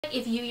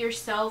If you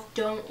yourself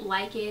don't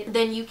like it,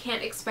 then you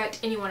can't expect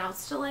anyone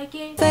else to like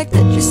it. The fact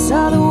that you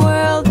saw the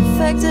world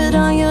affected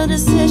on your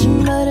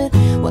decision, but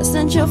it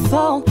wasn't your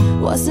fault,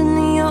 wasn't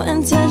in your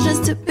intentions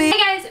to be. Hey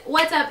guys,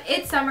 what's up?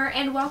 It's Summer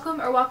and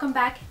welcome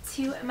back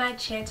to my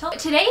channel.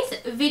 Today's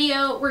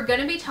video, we're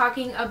going to be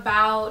talking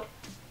about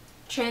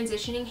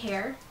transitioning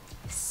hair.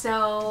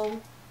 So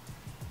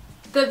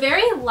the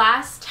very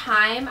last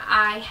time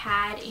I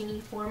had any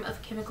form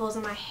of chemicals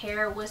in my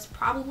hair was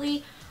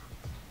probably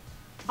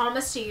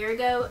almost a year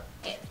ago.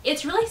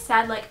 It's really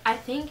sad. Like, I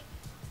think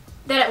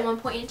that at one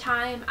point in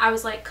time I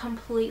was like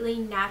completely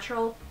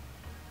natural,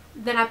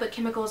 then I put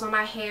chemicals on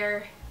my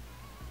hair,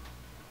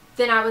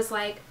 then I was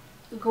like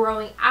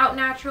growing out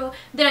natural,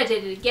 then I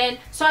did it again.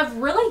 So I've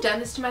really done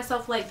this to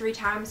myself like 3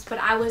 times, but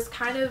I was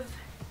kind of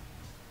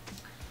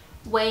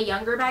way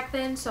younger back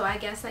then, so I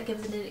guess that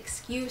gives it an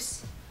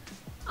excuse.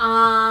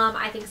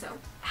 I think so.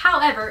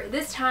 However,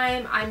 this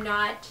time I'm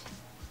not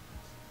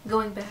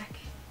going back.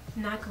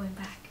 Not going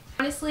back.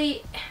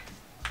 Honestly,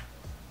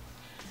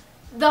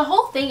 the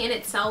whole thing in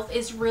itself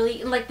is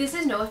really, like, this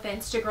is no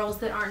offense to girls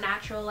that aren't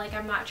natural. Like,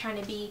 I'm not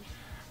trying to be,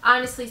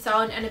 honestly,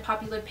 saw an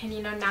unpopular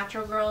opinion on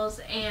natural girls,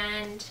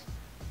 and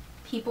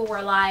people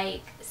were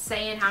like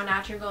saying how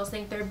natural girls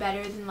think they're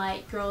better than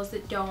like girls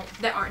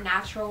that aren't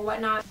natural or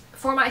whatnot.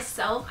 For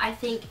myself, I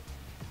think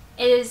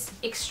it is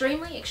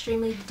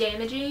extremely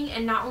damaging,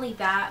 and not only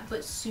that,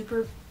 but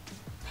super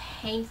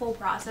painful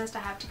process to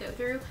have to go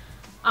through.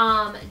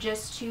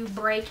 Just to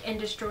break and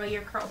destroy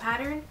your curl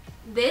pattern.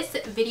 This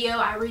video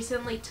I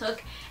recently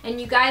took, and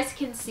you guys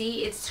can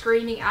see it's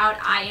screaming out,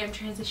 I am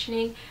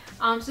transitioning.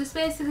 So it's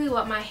basically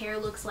what my hair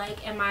looks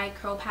like and my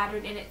curl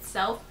pattern in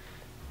itself.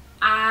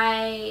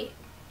 I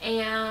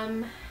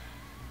am,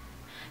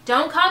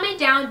 don't comment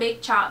down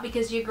big chop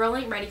because your girl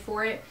ain't ready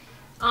for it.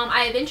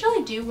 I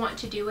eventually do want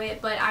to do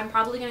it, but I'm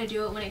probably going to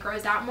do it when it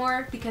grows out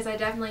more, because I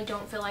definitely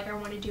don't feel like I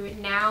want to do it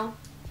now.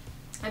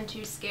 I'm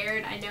too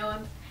scared. I know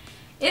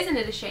isn't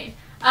it a shame?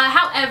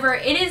 However,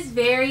 it is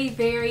very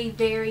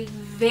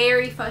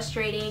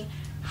frustrating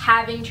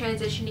having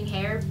transitioning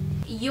hair.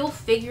 You'll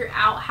figure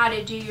out how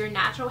to do your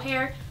natural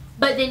hair,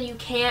 but then you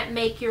can't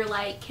make your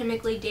like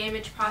chemically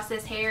damaged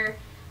processed hair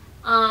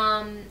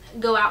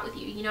go out with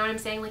you. You know what I'm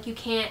saying? Like,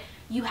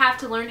 you have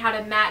to learn how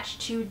to match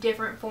 2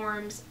 different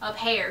forms of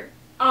hair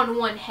on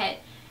one head.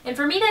 And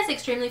for me, that's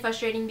extremely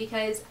frustrating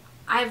because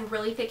I have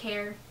really thick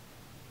hair,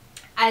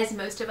 as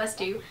most of us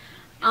do.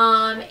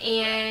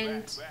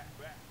 And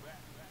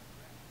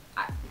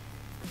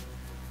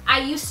I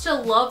used to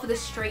love the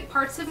straight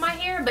parts of my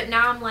hair, but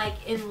now I'm like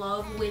in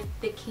love with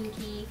the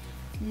kinky,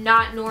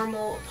 not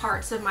normal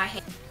parts of my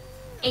hair.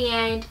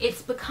 And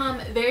it's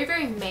become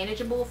very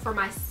manageable for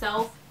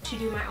myself to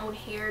do my own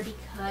hair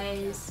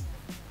because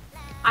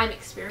I'm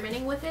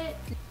experimenting with it.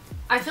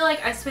 I feel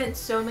like I spent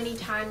so many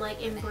time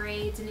like in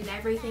braids and in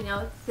everything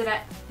else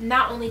that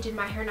not only did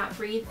my hair not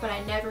breathe, but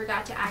I never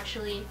got to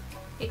actually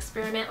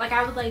experiment. Like,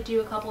 I would like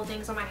do a couple of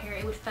things on my hair,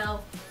 it would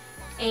fail,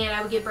 and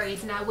I would get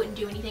braids and I wouldn't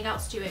do anything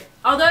else to it.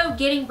 Although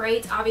getting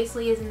braids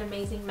obviously is an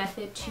amazing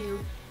method to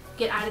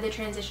get out of the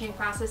transitioning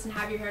process and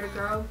have your hair to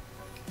grow,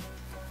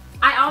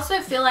 I also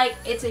feel like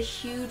it's a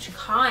huge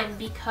con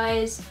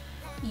because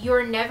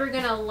you're never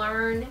gonna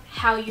learn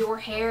how your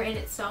hair in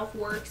itself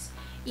works.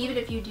 Even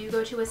if you do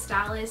go to a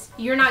stylist,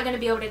 you're not going to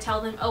be able to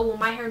tell them, oh well,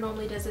 my hair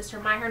normally does this or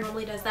my hair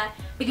normally does that,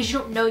 because you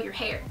don't know your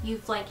hair.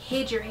 You've like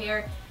hid your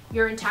hair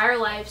your entire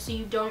life, so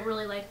you don't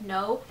really like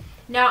know.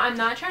 Now, I'm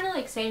not trying to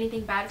like say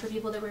anything bad for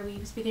people that wear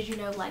weaves, because, you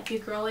know, like,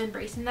 your girl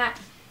embracing that,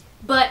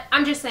 but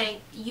I'm just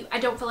saying, I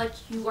don't feel like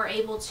you are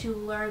able to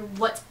learn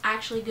what's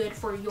actually good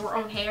for your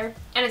own hair,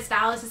 and a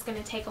stylist is going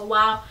to take a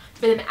while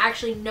for them to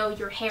actually know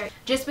your hair.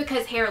 Just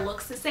because hair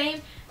looks the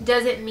same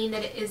doesn't mean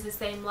that it is the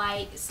same.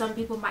 Like, some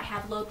people might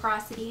have low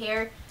porosity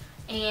hair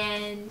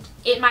and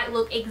it might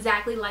look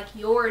exactly like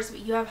yours, but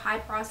you have high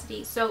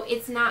porosity, so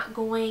it's not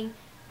going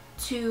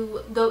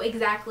to go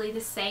exactly the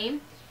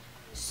same.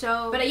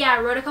 So, but yeah, I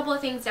wrote a couple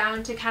of things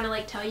down to kind of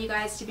like tell you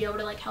guys, to be able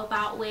to like help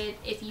out with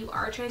if you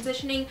are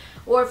transitioning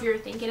or if you're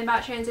thinking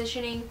about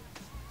transitioning.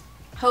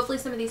 Hopefully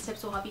some of these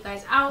tips will help you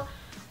guys out.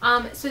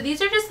 So these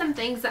are just some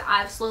things that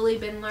I've slowly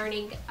been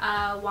learning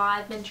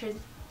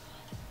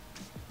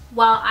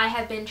while I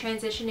have been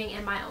transitioning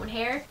in my own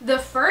hair. The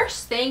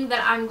first thing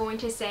that I'm going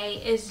to say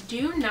is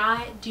do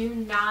not,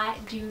 and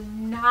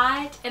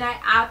I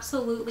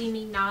absolutely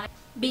mean not,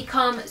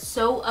 become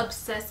so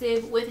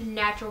obsessive with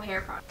natural hair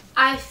products.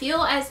 I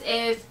feel as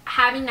if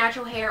having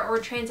natural hair or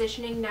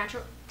transitioning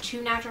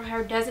to natural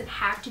hair doesn't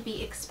have to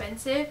be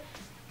expensive,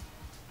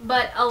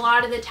 but a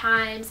lot of the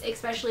times,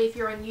 especially if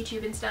you're on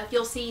YouTube and stuff,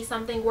 you'll see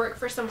something work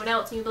for someone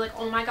else and you'll be like,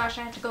 oh my gosh,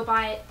 I have to go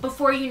buy it.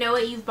 Before you know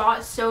it, you've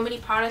bought so many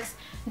products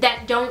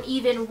that don't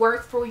even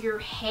work for your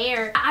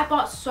hair. I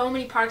bought so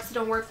many products that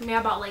don't work for me.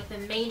 I bought like the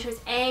main choice,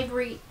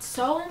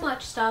 so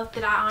much stuff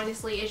that I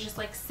honestly is just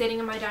like sitting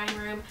in my dining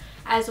room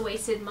as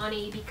wasted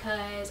money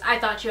because I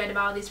thought you had to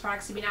buy all these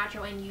products to be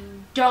natural, and you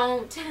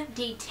don't.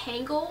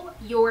 Detangle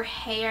your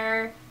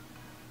hair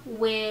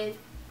with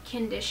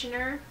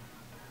conditioner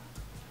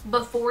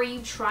before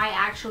you try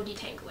actual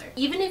detangler.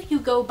 Even if you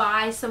go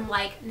buy some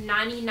like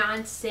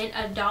 99 cent,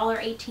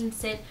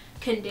 $1.18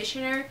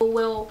 conditioner,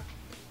 will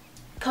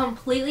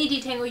completely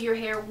detangle your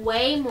hair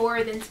way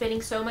more than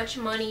spending so much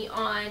money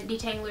on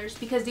detanglers,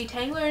 because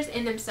detanglers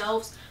in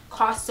themselves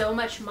cost so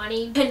much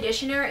money.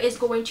 Conditioner is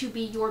going to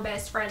be your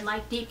best friend.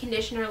 Like deep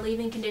conditioner,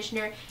 leave-in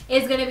conditioner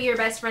is going to be your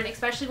best friend,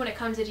 especially when it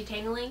comes to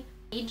detangling.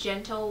 Be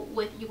gentle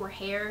with your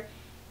hair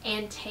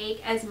and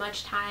take as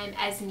much time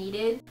as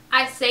needed.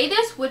 I say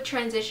this with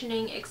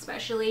transitioning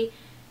especially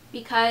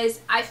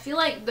because I feel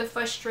like the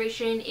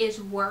frustration is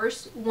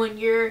worse when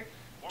you're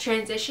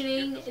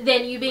transitioning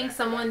than you being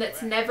someone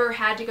that's never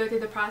had to go through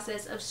the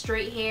process of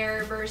straight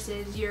hair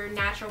versus your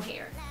natural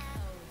hair.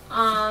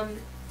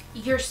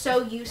 You're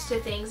so used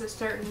to things a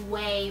certain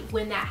way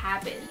when that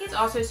happens. It's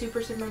also super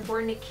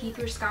important to keep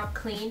your scalp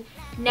clean.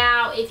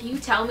 Now, if you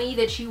tell me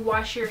that you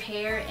wash your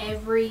hair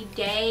every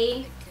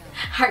day,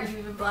 are you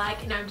even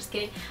black? No, I'm just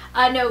kidding.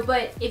 No,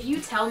 but if you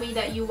tell me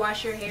that you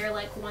wash your hair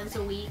like once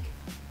a week,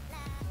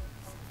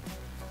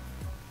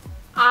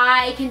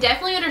 I can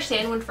definitely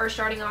understand when first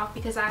starting off,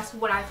 because that's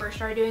what I first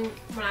started doing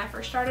when I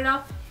first started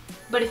off.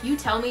 But if you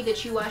tell me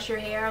that you wash your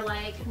hair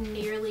like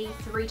nearly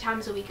 3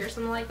 times a week or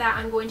something like that,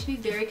 I'm going to be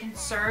very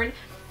concerned.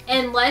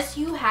 Unless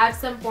you have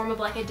some form of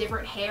like a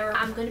different hair,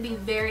 I'm going to be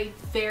very,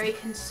 very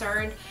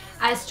concerned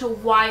as to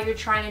why you're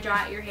trying to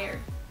dry out your hair.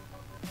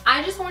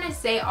 I just want to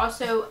say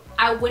also,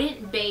 I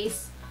wouldn't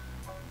base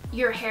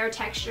your hair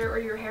texture or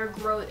your hair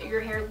growth or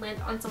your hair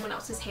length on someone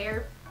else's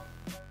hair.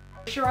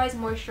 Moisturize,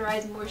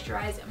 moisturize,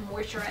 moisturize,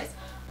 moisturize.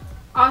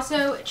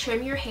 Also,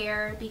 trim your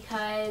hair,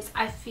 because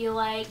I feel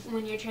like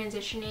when you're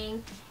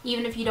transitioning,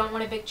 even if you don't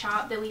want a big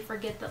chop, that we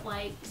forget that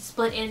like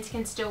split ends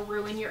can still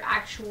ruin your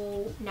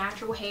actual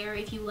natural hair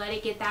if you let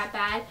it get that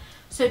bad.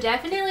 So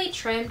definitely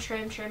trim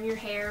your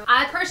hair.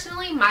 I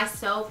personally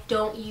myself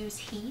don't use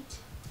heat.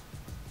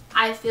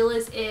 I feel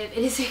as if it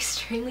is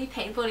extremely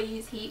painful to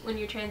use heat when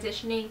you're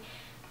transitioning,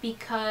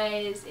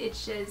 because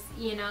it's just,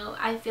 you know,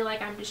 I feel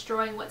like I'm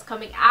destroying what's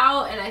coming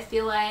out, and I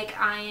feel like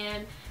I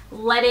am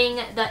letting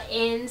the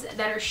ends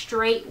that are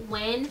straight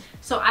win.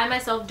 So I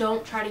myself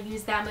don't try to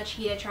use that much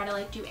heat. I try to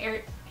like do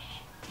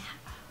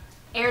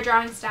air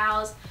drying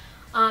styles.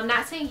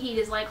 Not saying heat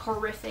is like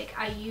horrific.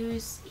 I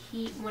use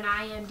heat when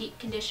I am deep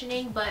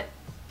conditioning, but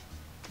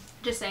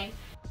just saying.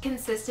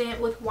 Consistent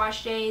with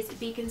wash days.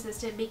 Be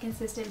consistent, be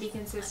consistent, be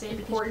consistent.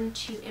 Important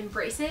to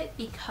embrace it,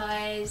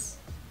 because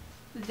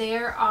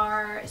there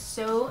are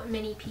so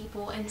many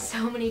people and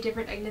so many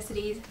different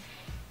ethnicities,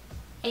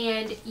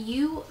 and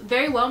you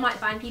very well might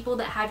find people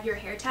that have your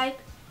hair type.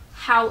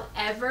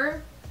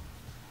 However,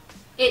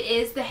 it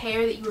is the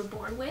hair that you were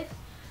born with.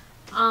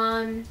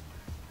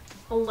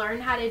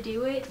 Learn how to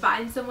do it,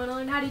 find someone to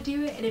learn how to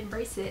do it, and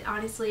embrace it.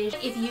 Honestly,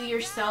 if you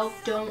yourself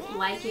don't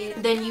like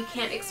it, then you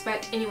can't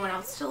expect anyone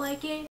else to like it.